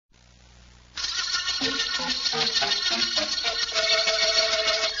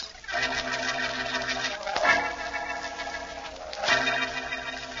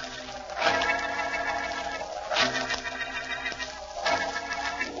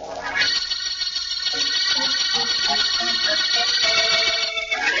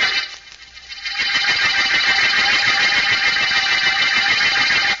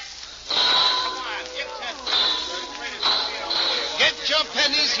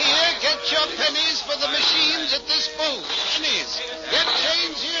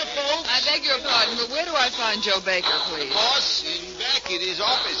Joe Baker, please. Boss, in back at his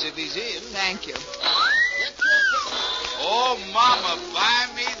office if he's in. Thank you. Oh, Mama, buy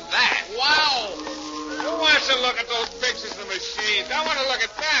me that. Wow. Who wants to look at those pictures of machines? I want to look at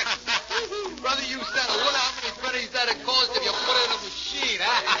that. Brother, you said it. Wonder how many pennies that'd cost if you put it in a machine,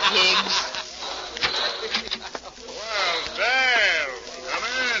 huh? Pigs. Well, Dale, come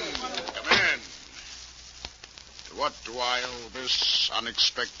in. Come in. What do I owe this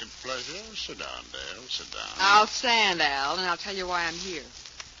unexpected pleasure? Sit down, Dale. Sit down. I'll stand, Al, and I'll tell you why I'm here.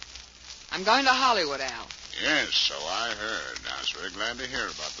 I'm going to Hollywood, Al. Yes, so I heard. I was very glad to hear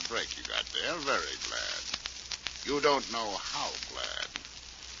about the break you got there. Very glad. You don't know how glad.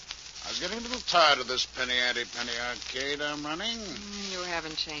 I was getting a little tired of this penny-ante-penny arcade I'm running. You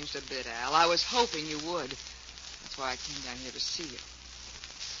haven't changed a bit, Al. I was hoping you would. That's why I came down here to see you.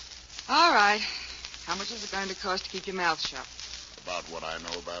 All right. How much is it going to cost to keep your mouth shut? About what I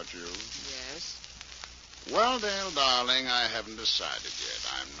know about you? Yes. Well, Dale, darling, I haven't decided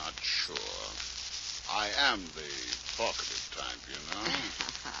yet. I'm not sure. I am the talkative type, you know.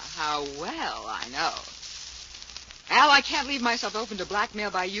 How well I know. Al, I can't leave myself open to blackmail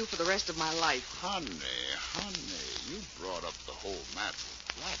by you for the rest of my life. Honey, you brought up the whole matter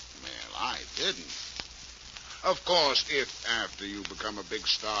of blackmail. I didn't. Of course, if after you become a big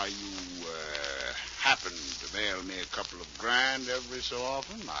star you happen to mail me a couple of grand every so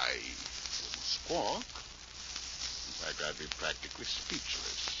often, I wouldn't squawk. In fact, I'd be practically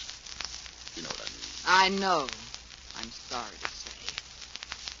speechless. You know what I mean? I know. I'm sorry to say.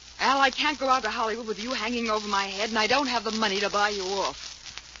 Al, I can't go out to Hollywood with you hanging over my head, and I don't have the money to buy you off.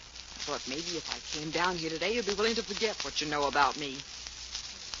 I thought maybe if I came down here today, you'd be willing to forget what you know about me.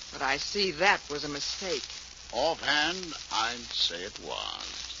 But I see that was a mistake. Offhand, I'd say it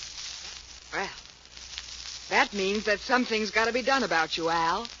was. Well, that means that something's got to be done about you,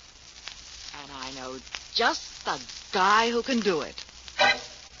 Al. And I know just the guy who can do it.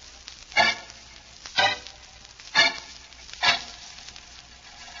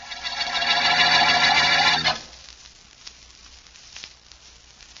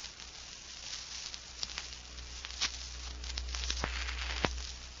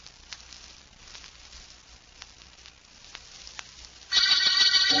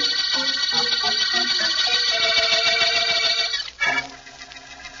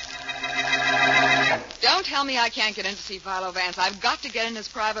 Tell me I can't get in to see Philo Vance. I've got to get in his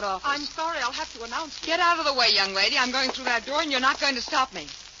private office. I'm sorry. I'll have to announce it. Get out of the way, young lady. I'm going through that door, and you're not going to stop me.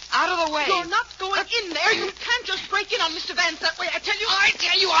 Out of the way. You're not going in there. You can't just break in on Mr. Vance that way. I tell you,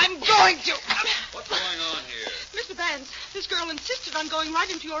 I'm going to. What's going on here? Mr. Vance, this girl insisted on going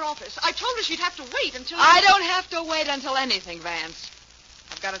right into your office. I told her she'd have to wait until... I don't have to wait until anything, Vance.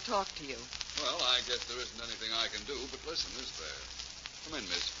 I've got to talk to you. Well, I guess there isn't anything I can do, but listen, is there? Come in,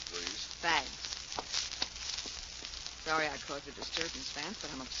 miss, please. Thanks. Sorry I caused a disturbance, Vance, but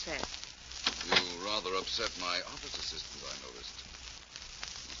I'm upset. You rather upset my office assistant, I noticed.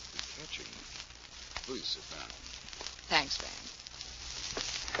 Must be catching. Please sit down. Thanks, Vance.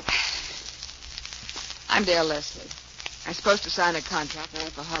 I'm Dale Leslie. I'm supposed to sign a contract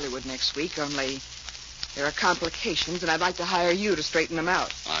for Hollywood next week, only there are complications, and I'd like to hire you to straighten them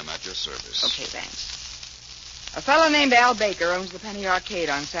out. I'm at your service. Okay, Vance. A fellow named Al Baker owns the Penny Arcade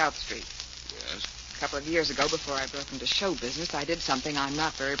on South Street. Yes? A couple of years ago, before I broke into show business, I did something I'm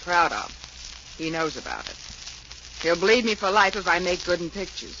not very proud of. He knows about it. He'll bleed me for life if I make good in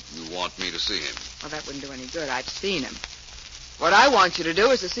pictures. You want me to see him? Well, that wouldn't do any good. I've seen him. What I want you to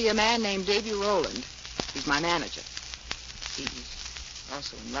do is to see a man named Davy Rowland. He's my manager. He's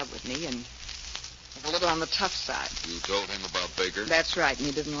also in love with me and is a little on the tough side. You told him about Baker? That's right, and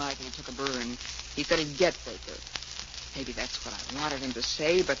he didn't like it. He took a burn. He said he'd get Baker. Maybe that's what I wanted him to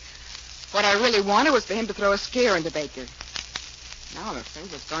say, but what I really wanted was for him to throw a scare into Baker. Now I'm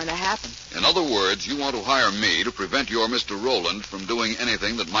afraid what's going to happen. In other words, you want to hire me to prevent your Mr. Rowland from doing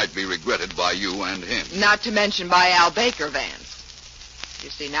anything that might be regretted by you and him. Not to mention by Al Baker, Vance. You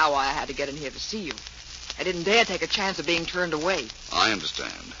see now why I had to get in here to see you. I didn't dare take a chance of being turned away. I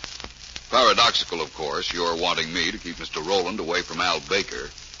understand. Paradoxical, of course, you're wanting me to keep Mr. Rowland away from Al Baker,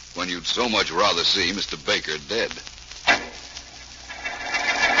 when you'd so much rather see Mr. Baker dead.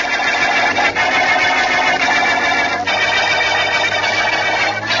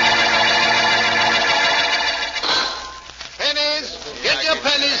 Pennies! Get your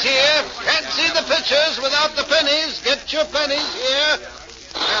pennies here. Can't see the pictures without the pennies. Get your pennies here.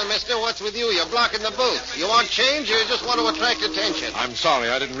 Well, mister, what's with you? You're blocking the booth. You want change or you just want to attract attention? I'm sorry.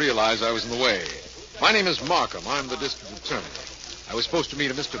 I didn't realize I was in the way. My name is Markham. I'm the district attorney. I was supposed to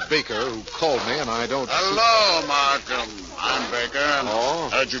meet a Mr. Baker who called me, and I don't... Hello, Markham. I'm Baker. Oh?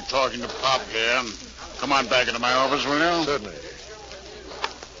 Heard you talking to Pop here. Come on back into my office, will you? Certainly.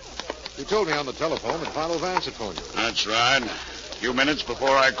 You told me on the telephone that Philo Vance had phoned you. That's right. A few minutes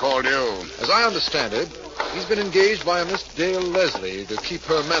before I called you. As I understand it, he's been engaged by a Miss Dale Leslie to keep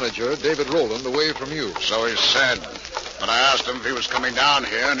her manager, David Rowland, away from you. So he said. But I asked him if he was coming down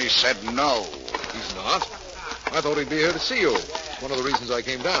here, and he said no. He's not. I thought he'd be here to see you. It's one of the reasons I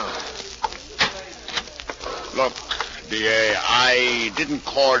came down. Look, D.A., I didn't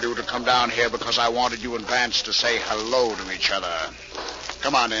call you to come down here because I wanted you and Vance to say hello to each other.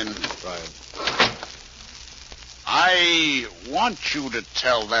 Come on in. Right. I want you to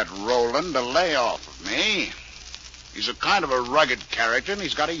tell that Roland to lay off of me. He's a kind of a rugged character, and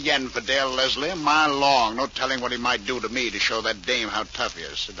he's got a yen for Dale Leslie a mile long. No telling what he might do to me to show that dame how tough he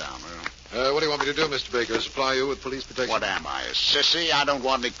is. Sit down, will you? What do you want me to do, Mr. Baker? Supply you with police protection? What am I, a sissy? I don't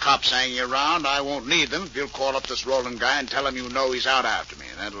want any cops hanging around. I won't need them if you'll call up this Roland guy and tell him you know he's out after me.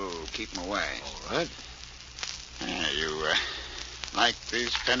 That'll keep him away. All right. You like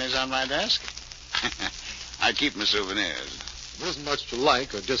these pennies on my desk? I keep my souvenirs. There isn't much to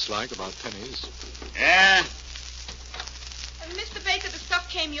like or dislike about pennies. Yeah? Mr. Baker, the stuff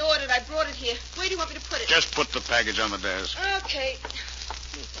came you ordered. I brought it here. Where do you want me to put it? Just put the package on the desk. Okay.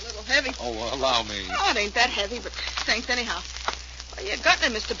 It's a little heavy. Oh, allow me. Oh, it ain't that heavy, but thanks anyhow. Well, you got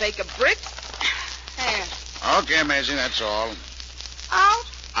it, Mr. Baker. Brick. There. Okay, Maisie, that's all. Out?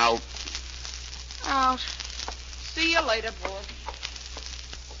 Out. Out. See you later, boy.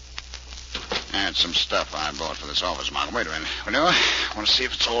 That's some stuff I bought for this office, Mark. Wait a minute. Will you? I want to see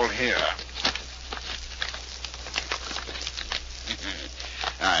if it's all here.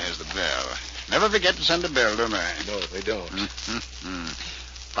 Here's the bill. Never forget to send a bill, do they? No, they don't.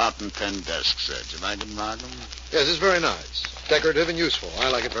 Fountain pen desk set. You like it, Markham? Yes, it's very nice. Decorative and useful. I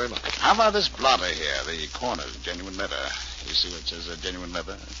like it very much. How about this blotter here? The corner's genuine leather. You see what says genuine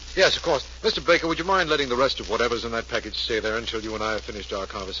leather? Yes, of course. Mr. Baker, would you mind letting the rest of whatever's in that package stay there until you and I have finished our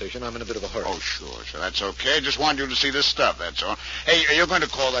conversation? I'm in a bit of a hurry. Oh, sure. That's okay. Just want you to see this stuff, that's all. Hey, are you going to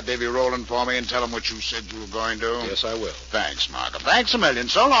call that Davy Rowland for me and tell him what you said you were going to? Yes, I will. Thanks, Markham. Thanks a million.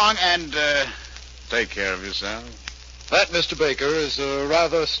 So long, and take care of yourself. That, Mr. Baker, is a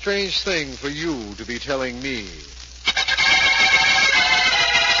rather strange thing for you to be telling me.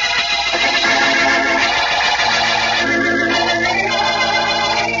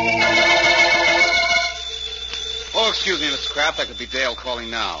 Oh, excuse me, Mr. Kraft. That could be Dale calling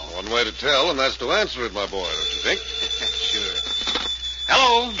now. One way to tell, and that's to answer it, my boy, don't you think? Sure.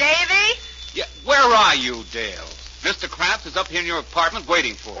 Hello? Davy? Yeah, where are you, Dale? Mr. Kraft is up here in your apartment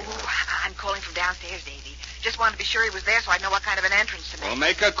waiting for you. Oh, I'm calling from downstairs, Davy. Just wanted to be sure he was there so I'd know what kind of an entrance to make. Well,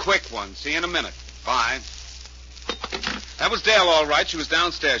 make a quick one. See you in a minute. Bye. That was Dale, all right. She was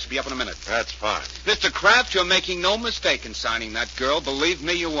downstairs. She'll be up in a minute. That's fine. Mr. Kraft, you're making no mistake in signing that girl. Believe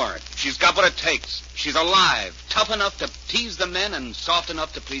me, you weren't. She's got what it takes. She's alive, tough enough to tease the men and soft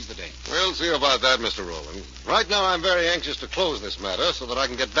enough to please the dame. We'll see about that, Mr. Rowland. Right now, I'm very anxious to close this matter so that I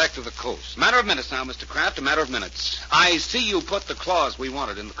can get back to the coast. Matter of minutes now, Mr. Kraft, a matter of minutes. I see you put the clause we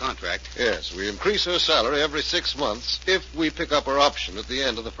wanted in the contract. Yes, we increase her salary every 6 months if we pick up her option at the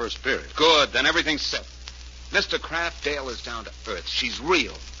end of the first period. Good, then everything's set. Mr. Kraft, Dale is down to earth. She's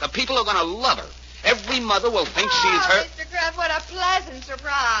real. The people are going to love her. Every mother will think she's her... Mr. Kraft, what a pleasant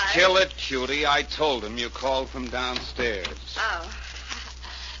surprise. Kill it, cutie. I told him you called from downstairs. Oh.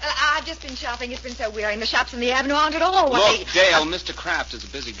 I've just been shopping. It's been so weary. And the shops on the avenue aren't at all what Look, Dale, Mr. Kraft is a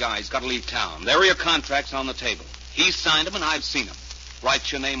busy guy. He's got to leave town. There are your contracts on the table. He's signed them, and I've seen them.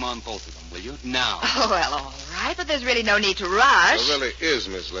 Write your name on both of them, will you? Now. Oh, well, all right, but there's really no need to rush. There really is,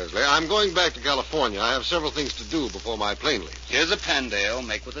 Miss Leslie. I'm going back to California. I have several things to do before my plane leaves. Here's a pen, Dale.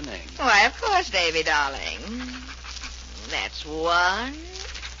 Make with a name. Why, of course, Davy, darling. That's one.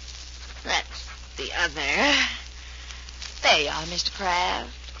 That's the other. There you are, Mr.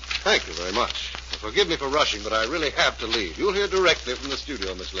 Kraft. Thank you very much. Forgive me for rushing, but I really have to leave. You'll hear directly from the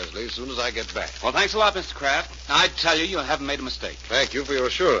studio, Miss Leslie, as soon as I get back. Well, thanks a lot, Mr. Kraft. I tell you, you haven't made a mistake. Thank you for your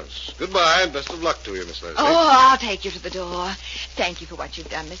assurance. Goodbye, and best of luck to you, Miss Leslie. Oh, I'll take you to the door. Thank you for what you've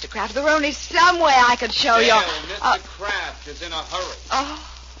done, Mr. Kraft. There were only some way I could show you. Mr. Kraft is in a hurry.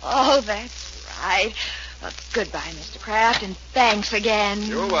 Oh, that's right. Well, goodbye, Mr. Kraft, and thanks again.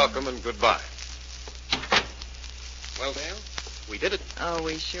 You're welcome, and goodbye. Well, Dale, we did it. Oh,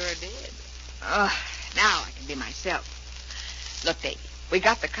 we sure did. Oh, now I can be myself. Look, Davy, we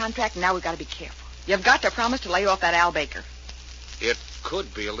got the contract, and now we've got to be careful. You've got to promise to lay off that Al Baker. It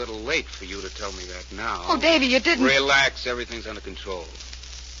could be a little late for you to tell me that now. Oh, Davy, you didn't... Relax. Everything's under control.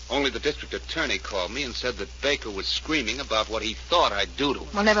 Only the district attorney called me and said that Baker was screaming about what he thought I'd do to him.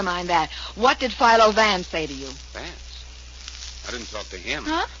 Well, never mind that. What did Philo Vance say to you? Vance? I didn't talk to him.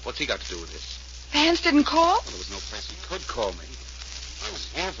 Huh? What's he got to do with this? Vance didn't call? Well, there was no place he could call me. I was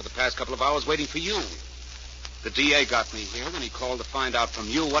here for the past couple of hours waiting for you. The DA got me here, then he called to find out from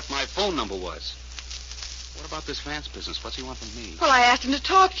you what my phone number was. What about this Vance business? What's he want from me? Well, I asked him to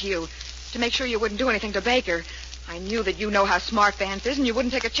talk to you, to make sure you wouldn't do anything to Baker. I knew that you know how smart Vance is, and you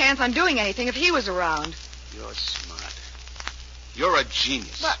wouldn't take a chance on doing anything if he was around. You're smart. You're a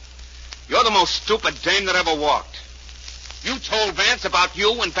genius. What? You're the most stupid dame that ever walked. You told Vance about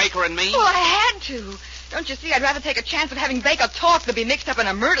you and Baker and me? Well, I had to. Don't you see, I'd rather take a chance of having Baker talk than be mixed up in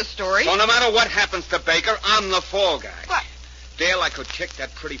a murder story. So no matter what happens to Baker, I'm the fall guy. What? Dale, I could kick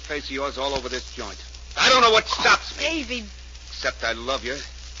that pretty face of yours all over this joint. I don't know what stops me. Davy. Except I love you.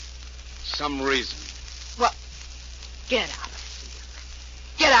 Some reason. Well, get out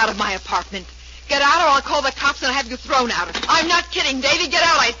of here. Get out of my apartment. Get out or I'll call the cops and I'll have you thrown out. I'm not kidding, Davy. Get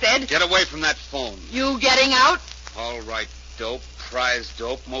out, I said. Get away from that phone. You getting out? All right, dope. Prize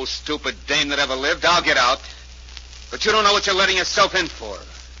dope. Most stupid dame that ever lived. I'll get out. But you don't know what you're letting yourself in for.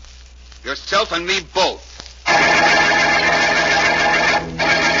 Yourself and me both.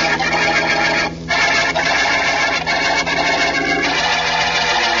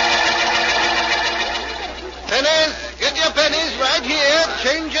 Pennies, get your pennies right here.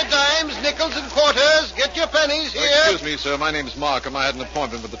 Change your dimes, nickels, and quarters. Get your pennies here. Excuse me, sir. My name's Markham. I had an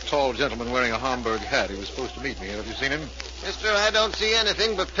appointment with a tall gentleman wearing a Homburg hat. He was supposed to meet me here. Have you seen him? Mister, I don't see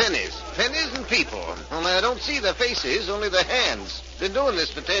anything but pennies. Pennies and people. Only I don't see their faces, only their hands. Been doing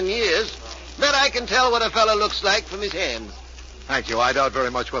this for 10 years. Bet I can tell what a fellow looks like from his hands. Thank you. I doubt very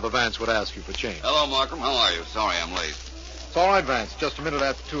much whether Vance would ask you for change. Hello, Markham. How are you? Sorry I'm late. It's all right, Vance. Just a minute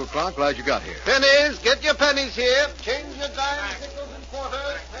after 2 o'clock. Glad you got here. Pennies, get your pennies here. Change your dimes, nickels, and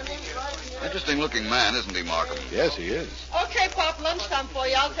quarters. Pennies right here. Interesting-looking man, isn't he, Markham? Yes, he is. Okay, Pop, lunchtime for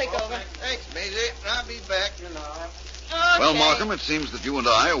you. I'll take over. Thanks, Maisie. I'll be back, you know. Okay. Well, Markham, it seems that you and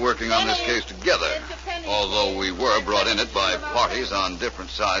I are working on this case together, although we were brought in it by parties on different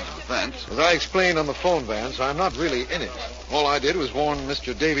sides of the fence. As I explained on the phone, Vance, I'm not really in it. All I did was warn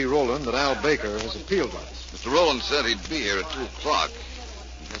Mr. Davy Rowland that Al Baker has appealed us. Mr. Rowland said he'd be here at 2 o'clock.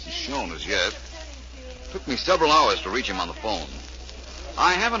 He hasn't shown us yet. It took me several hours to reach him on the phone.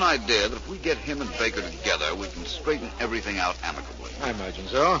 I have an idea that if we get him and Baker together, we can straighten everything out amicably. I imagine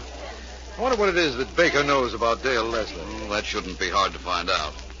so. I wonder what it is that Baker knows about Dale Leslie. Well, that shouldn't be hard to find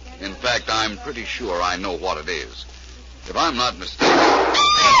out. In fact, I'm pretty sure I know what it is. If I'm not mistaken...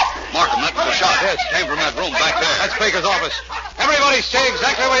 Markham, that was a shot. Yes. Came from that room back there. That's Baker's office. Everybody stay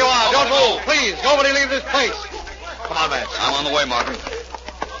exactly where you are. Don't move. Please, nobody leave this place. Come on, Vance. I'm on the way, Markham.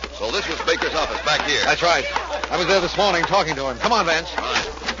 So this was Baker's office back here. That's right. I was there this morning talking to him. Come on, Vance.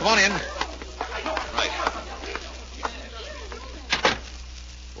 Right. Come on in. Right.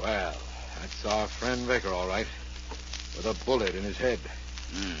 Well, that's our friend Baker, all right. With a bullet in his head.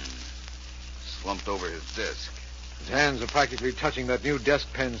 Slumped over his desk. His hands are practically touching that new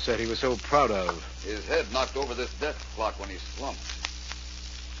desk pen set he was so proud of. His head knocked over this desk clock when he slumped.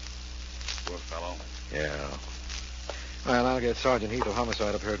 Poor fellow. Yeah. Well, I'll get Sergeant Heath of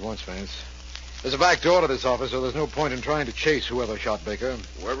Homicide up here at once, Vance. There's a back door to this office, so there's no point in trying to chase whoever shot Baker.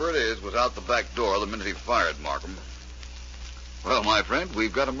 Whoever it is was out the back door the minute he fired, Markham. Well, my friend,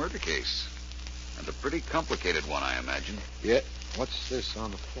 we've got a murder case. And a pretty complicated one, I imagine. Yeah. What's this on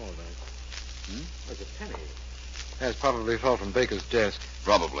the floor, Vance? There's a penny. That's probably fell from Baker's desk.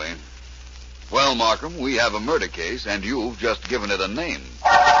 Probably. Well, Markham, we have a murder case, and you've just given it a name.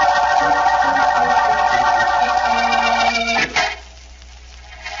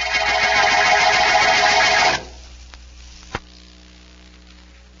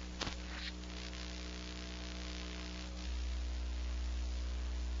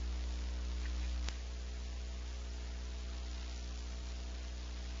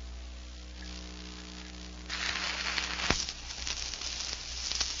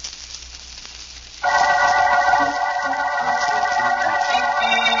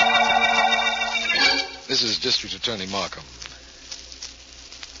 This is District Attorney Markham.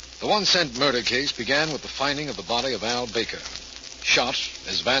 The one-cent murder case began with the finding of the body of Al Baker, shot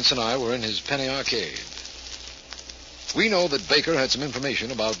as Vance and I were in his penny arcade. We know that Baker had some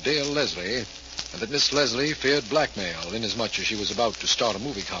information about Dale Leslie and that Miss Leslie feared blackmail inasmuch as she was about to start a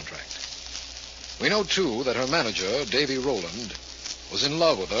movie contract. We know, too, that her manager, Davy Rowland, was in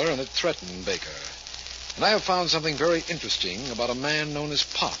love with her and had threatened Baker. And I have found something very interesting about a man known as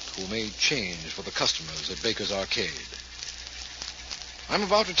Pop who made change for the customers at Baker's Arcade. I'm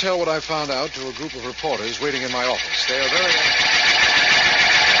about to tell what I found out to a group of reporters waiting in my office. They are very...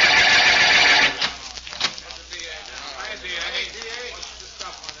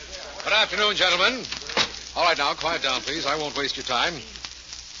 Good afternoon, gentlemen. All right, now, quiet down, please. I won't waste your time.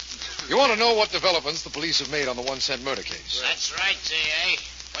 You want to know what developments the police have made on the 1 cent murder case? That's right, D.A.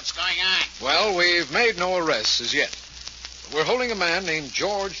 What's going on? Well, we've made no arrests as yet. But we're holding a man named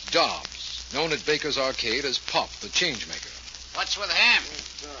George Dobbs, known at Baker's Arcade as Pop, the changemaker. What's with him?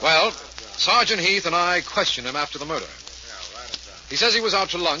 Well, Sergeant Heath and I questioned him after the murder. He says he was out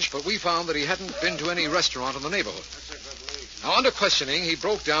to lunch, but we found that he hadn't been to any restaurant in the neighborhood. Now, under questioning, he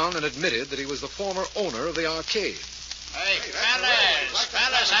broke down and admitted that he was the former owner of the arcade. Hey,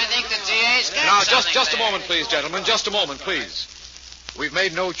 fellas, I think the DA's got Now, something just a there. moment, please, gentlemen. Just a moment, please. We've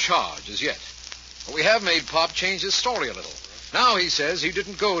made no charge as yet. But we have made Pop change his story a little. Now he says he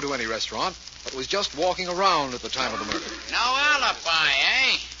didn't go to any restaurant, but was just walking around at the time of the murder. No alibi,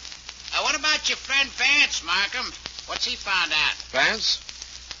 eh? What about your friend Vance, Markham? What's he found out? Vance?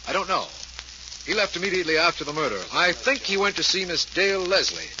 I don't know. He left immediately after the murder. I think he went to see Miss Dale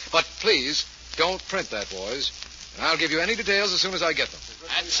Leslie. But please, don't print that, boys. And I'll give you any details as soon as I get them.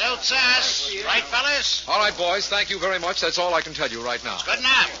 That suits us. Right, fellas? All right, boys. Thank you very much. That's all I can tell you right now. Good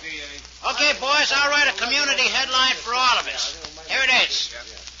enough. Okay, boys, I'll write a community headline for all of us. Here it is.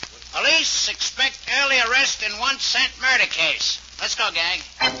 Police expect early arrest in 1 cent murder case. Let's go, gang.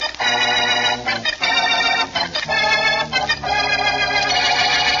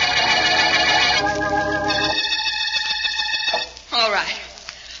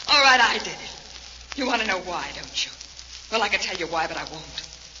 All right, I did it. You want to know why, don't you? Well, I can tell you why, but I won't.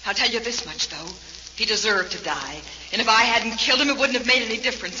 I'll tell you this much, though. He deserved to die. And if I hadn't killed him, it wouldn't have made any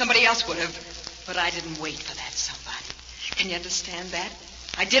difference. Somebody else would have. But I didn't wait for that somebody. Can you understand that?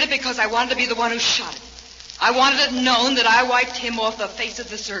 I did it because I wanted to be the one who shot him. I wanted it known that I wiped him off the face of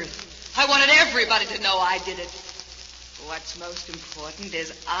this earth. I wanted everybody to know I did it. What's most important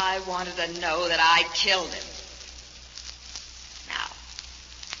is I wanted to know that I killed him. Now,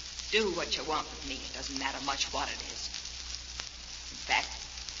 do what you want with me. It doesn't matter much what it is. In fact,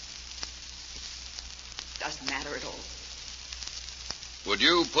 it doesn't matter at all. Would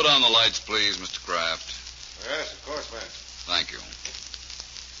you put on the lights, please, Mr. Kraft? Yes, of course, Vance. Thank you.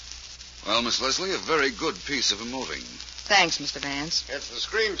 Well, Miss Leslie, a very good piece of emoting. Thanks, Mr. Vance. It's the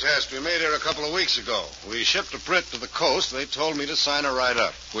screen test we made here a couple of weeks ago. We shipped a print to the coast. They told me to sign her right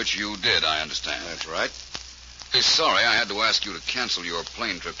up. Which you did, I understand. That's right. Hey, sorry I had to ask you to cancel your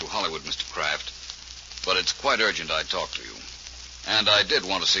plane trip to Hollywood, Mr. Kraft. But it's quite urgent I talk to you. And I did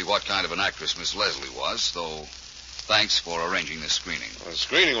want to see what kind of an actress Miss Leslie was, though thanks for arranging this screening. Well, the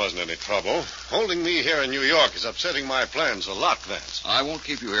screening wasn't any trouble. Holding me here in New York is upsetting my plans a lot, Vance. I won't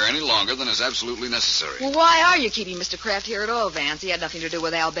keep you here any longer than is absolutely necessary. Well, why are you keeping Mr. Kraft here at all, Vance? He had nothing to do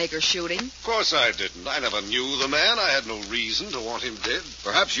with Al Baker's shooting. Of course I didn't. I never knew the man. I had no reason to want him dead.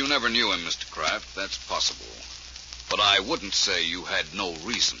 Perhaps you never knew him, Mr. Kraft. That's possible. But I wouldn't say you had no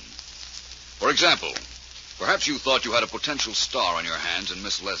reason. For example, perhaps you thought you had a potential star on your hands in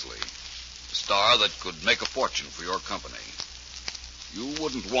Miss Leslie. A star that could make a fortune for your company. You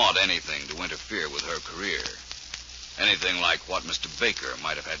wouldn't want anything to interfere with her career. Anything like what Mr. Baker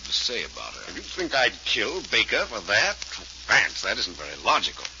might have had to say about her. You think I'd kill Baker for that? Vance, that isn't very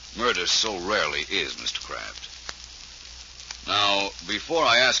logical. Murder so rarely is, Mr. Kraft. Now, before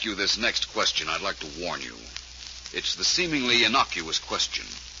I ask you this next question, I'd like to warn you. It's the seemingly innocuous question.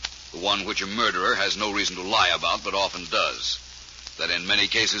 The one which a murderer has no reason to lie about, but often does. That in many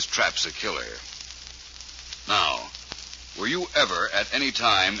cases traps a killer. Now, were you ever at any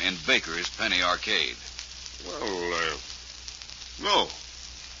time in Baker's Penny Arcade? Well, no.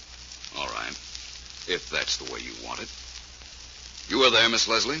 All right. If that's the way you want it. You were there, Miss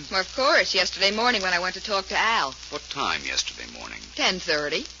Leslie? Well, of course, yesterday morning when I went to talk to Al. What time yesterday morning?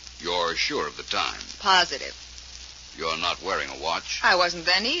 10:30. You're sure of the time? Positive. You're not wearing a watch? I wasn't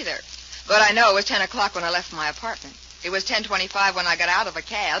then either. But I know it was 10 o'clock when I left my apartment. It was 10:25 when I got out of a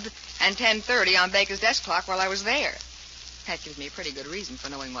cab, and 10:30 on Baker's desk clock while I was there. That gives me a pretty good reason for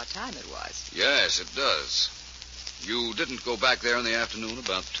knowing what time it was. Yes, it does. You didn't go back there in the afternoon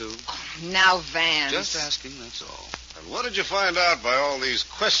about 2? Oh, now, Vance. Just asking, that's all. And what did you find out by all these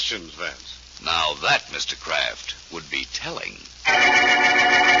questions, Vance? Now that, Mr. Kraft, would be telling.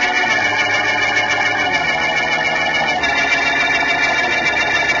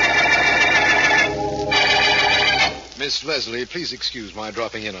 Miss Leslie, please excuse my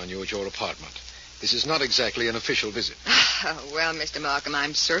dropping in on you at your apartment. This is not exactly an official visit. Well, Mr. Markham,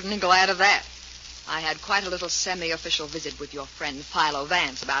 I'm certainly glad of that. I had quite a little semi-official visit with your friend Philo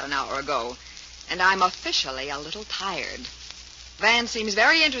Vance about an hour ago, and I'm officially a little tired. Vance seems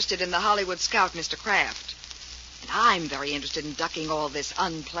very interested in the Hollywood scout, Mr. Kraft, and I'm very interested in ducking all this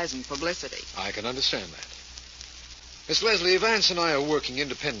unpleasant publicity. I can understand that. Miss Leslie, Vance and I are working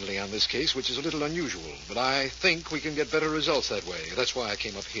independently on this case, which is a little unusual, but I think we can get better results that way. That's why I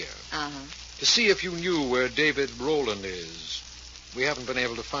came up here. Uh-huh. To see if you knew where David Rowland is. We haven't been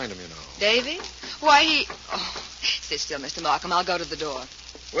able to find him, you know. Davy? Why, he... Oh, sit still, Mr. Markham. I'll go to the door.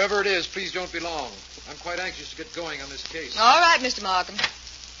 Whoever it is, please don't be long. I'm quite anxious to get going on this case. All right, Mr. Markham.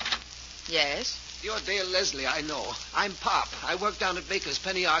 Yes? You're Dale Leslie, I know. I'm Pop. I work down at Baker's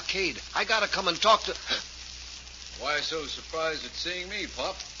Penny Arcade. I gotta come and talk to... Why so surprised at seeing me,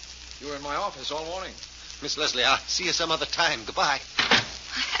 Pop? You were in my office all morning. Miss Leslie, I'll see you some other time. Goodbye.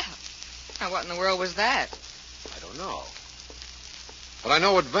 Now, what in the world was that? I don't know. But I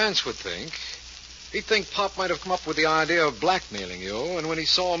know what Vance would think. He'd think Pop might have come up with the idea of blackmailing you, and when he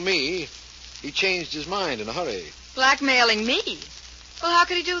saw me, he changed his mind in a hurry. Blackmailing me? Well, how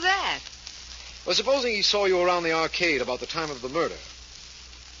could he do that? Well, supposing he saw you around the arcade about the time of the murder.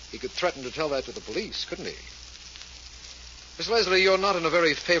 He could threaten to tell that to the police, couldn't he? Miss Leslie, you're not in a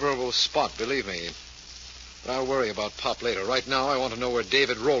very favorable spot, believe me. But I'll worry about Pop later. Right now, I want to know where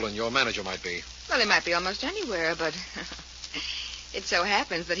David Rowland, your manager, might be. Well, he might be almost anywhere, but it so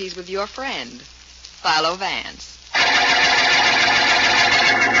happens that he's with your friend, Philo Vance.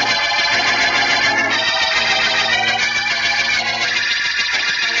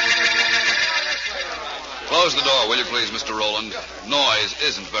 Close the door, will you please, Mr. Rowland? Noise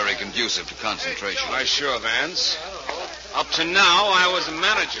isn't very conducive to concentration. Why, sure, Vance. Up to now, I was a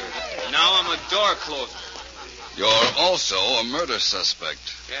manager. Now I'm a door closer. You're also a murder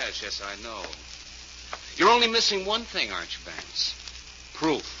suspect. Yes, I know. You're only missing one thing, aren't you, Vance?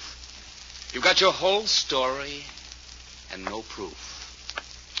 Proof. You've got your whole story and no proof.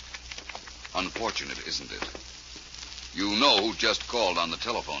 Unfortunate, isn't it? You know who just called on the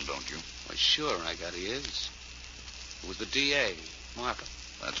telephone, don't you? Why, sure, I got he is. It was the DA, Markham.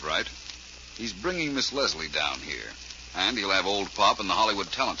 That's right. He's bringing Miss Leslie down here. And he'll have old Pop and the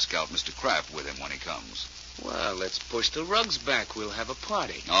Hollywood talent scout, Mr. Kraft, with him when he comes. Well, let's push the rugs back. We'll have a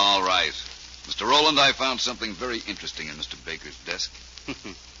party. All right. Mr. Rowland, I found something very interesting in Mr. Baker's desk.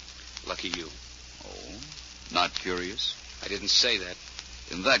 Lucky you. Oh, not curious? I didn't say that.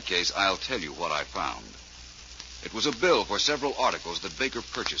 In that case, I'll tell you what I found. It was a bill for several articles that Baker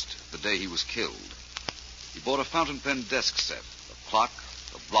purchased the day he was killed. He bought a fountain pen desk set, a clock,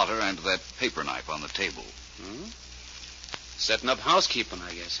 a blotter, and that paper knife on the table. Hmm? Setting up housekeeping,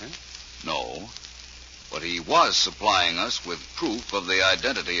 I guess, huh? No. But he was supplying us with proof of the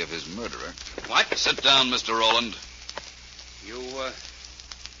identity of his murderer. What? Sit down, Mr. Rowland. You,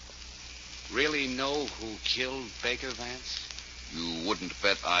 really know who killed Baker, Vance? You wouldn't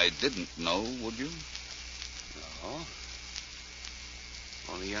bet I didn't know, would you? No.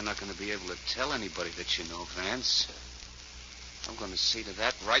 Only you're not going to be able to tell anybody that you know, Vance. I'm going to see to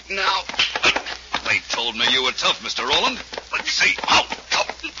that right now. They told me you were tough, Mr. Rowland. Let's see. Ow! Ow!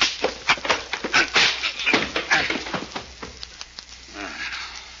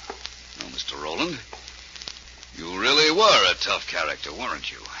 No, Mr. Rowland, you really were a tough character,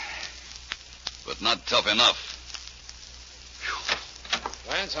 weren't you? But not tough enough.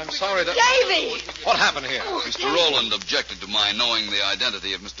 Vance, I'm sorry to... Davy! What happened here? Mr. Rowland objected to my knowing the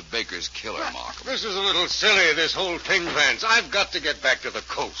identity of Mr. Baker's killer, Markham. This is a little silly, this whole thing, Vance. I've got to get back to the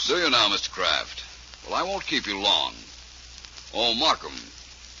coast. Do you now, Mr. Kraft? Well, I won't keep you long. Oh, Markham,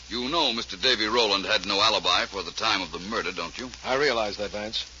 you know Mr. Davy Rowland had no alibi for the time of the murder, don't you? I realize that,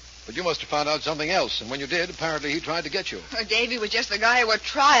 Vance. But you must have found out something else, and when you did, apparently he tried to get you. Davy was just the guy who would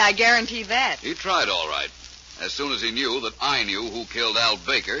try, I guarantee that. He tried all right. As soon as he knew that I knew who killed Al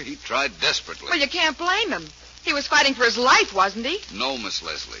Baker, he tried desperately. Well, you can't blame him. He was fighting for his life, wasn't he? No, Miss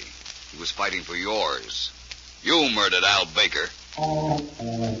Leslie. He was fighting for yours. You murdered Al Baker.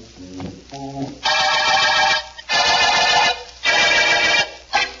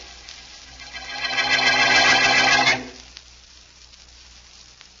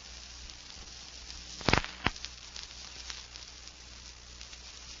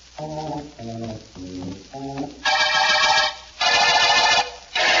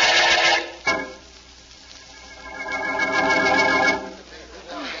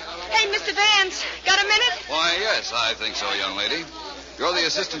 I think so, young lady. You're the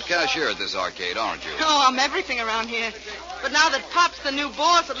assistant cashier at this arcade, aren't you? Oh, I'm everything around here. But now that Pop's the new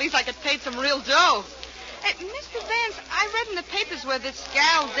boss, at least I get paid some real dough. Mr. Vance, I read in the papers where this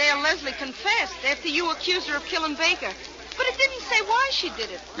gal, Dale Leslie, confessed after you accused her of killing Baker. But it didn't say why she did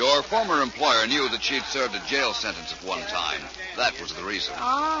it. Your former employer knew that she'd served a jail sentence at one time. That was the reason.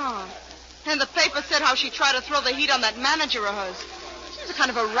 Oh. And the paper said how she tried to throw the heat on that manager of hers. She's a kind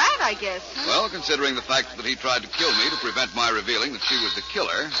of a rat, I guess. Huh? Well, considering the fact that he tried to kill me to prevent my revealing that she was the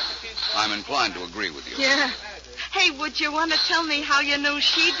killer, I'm inclined to agree with you. Yeah. Hey, would you want to tell me how you knew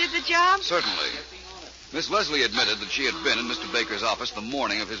she did the job? Certainly. Miss Leslie admitted that she had been in Mr. Baker's office the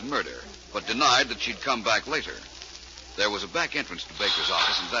morning of his murder, but denied that she'd come back later. There was a back entrance to Baker's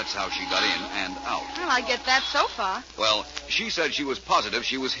office, and that's how she got in and out. Well, I get that so far. Well, she said she was positive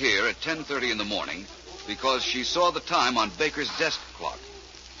she was here at 10:30 in the morning because she saw the time on Baker's desk clock.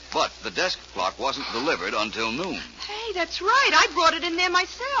 But the desk clock wasn't delivered until noon. Hey, that's right. I brought it in there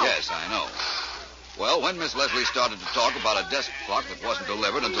myself. Yes, I know. Well, when Miss Leslie started to talk about a desk clock that wasn't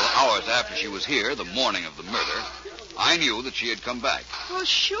delivered until hours after she was here the morning of the murder, I knew that she had come back. Well,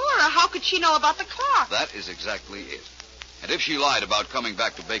 sure. How could she know about the clock? That is exactly it. And if she lied about coming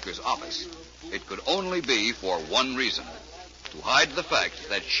back to Baker's office, it could only be for one reason. To hide the fact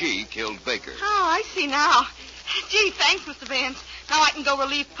that she killed Baker. Oh, I see now. Gee, thanks, Mr. Vance. Now I can go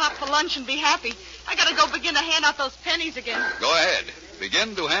relieve Pop for lunch and be happy. I gotta go begin to hand out those pennies again. Go ahead.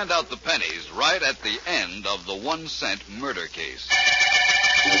 Begin to hand out the pennies right at the end of the 1 cent murder case.